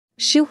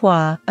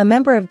Shuhua, a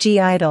member of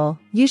I-DLE,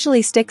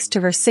 usually sticks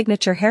to her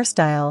signature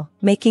hairstyle,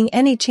 making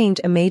any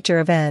change a major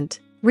event.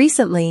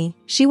 Recently,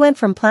 she went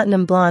from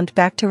platinum blonde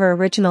back to her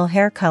original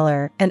hair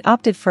color and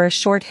opted for a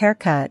short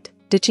haircut,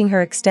 ditching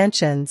her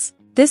extensions.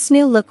 This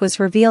new look was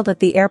revealed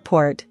at the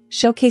airport,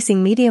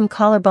 showcasing medium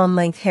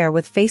collarbone-length hair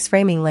with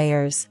face-framing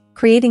layers,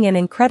 creating an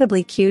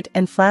incredibly cute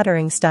and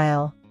flattering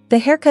style. The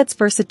haircut's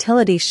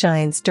versatility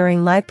shines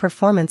during live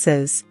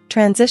performances,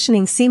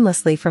 transitioning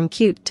seamlessly from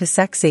cute to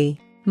sexy.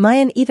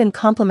 Mayan even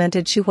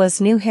complimented Shuhua's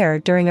new hair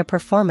during a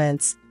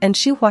performance, and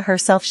Shuhua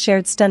herself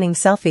shared stunning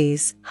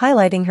selfies,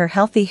 highlighting her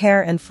healthy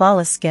hair and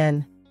flawless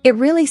skin. It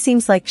really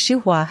seems like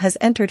Shuhua has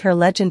entered her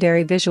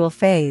legendary visual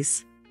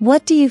phase.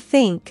 What do you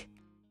think?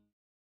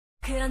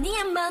 그러니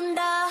한 번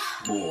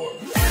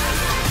더